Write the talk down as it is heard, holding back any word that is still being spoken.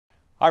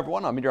Hi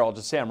everyone, I'm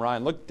meteorologist Sam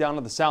Ryan. Look down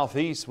to the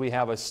southeast, we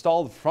have a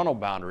stalled frontal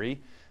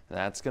boundary.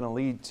 That's going to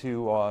lead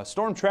to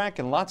storm track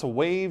and lots of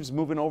waves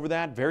moving over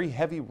that. Very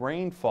heavy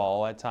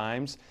rainfall at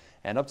times.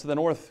 And up to the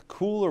north,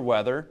 cooler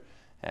weather.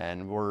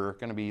 And we're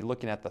going to be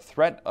looking at the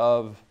threat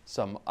of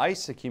some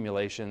ice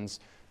accumulations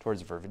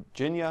towards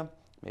Virginia,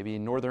 maybe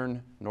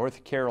northern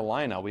North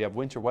Carolina. We have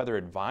winter weather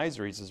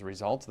advisories as a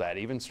result of that,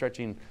 even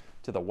stretching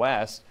to the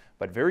west.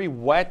 But very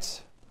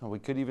wet. We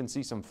could even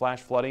see some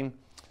flash flooding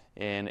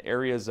in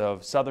areas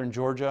of southern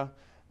Georgia,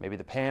 maybe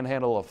the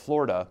panhandle of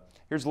Florida.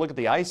 Here's a look at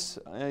the ice.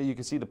 You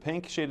can see the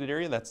pink shaded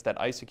area. That's that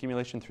ice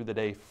accumulation through the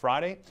day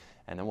Friday.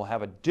 And then we'll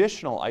have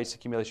additional ice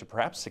accumulation,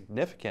 perhaps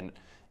significant,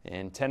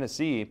 in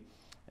Tennessee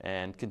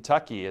and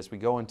Kentucky as we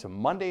go into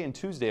Monday and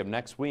Tuesday of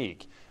next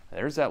week.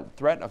 There's that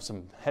threat of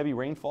some heavy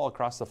rainfall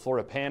across the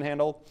Florida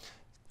panhandle.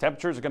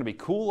 Temperatures are going to be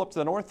cool up to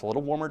the north, a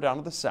little warmer down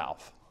to the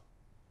south.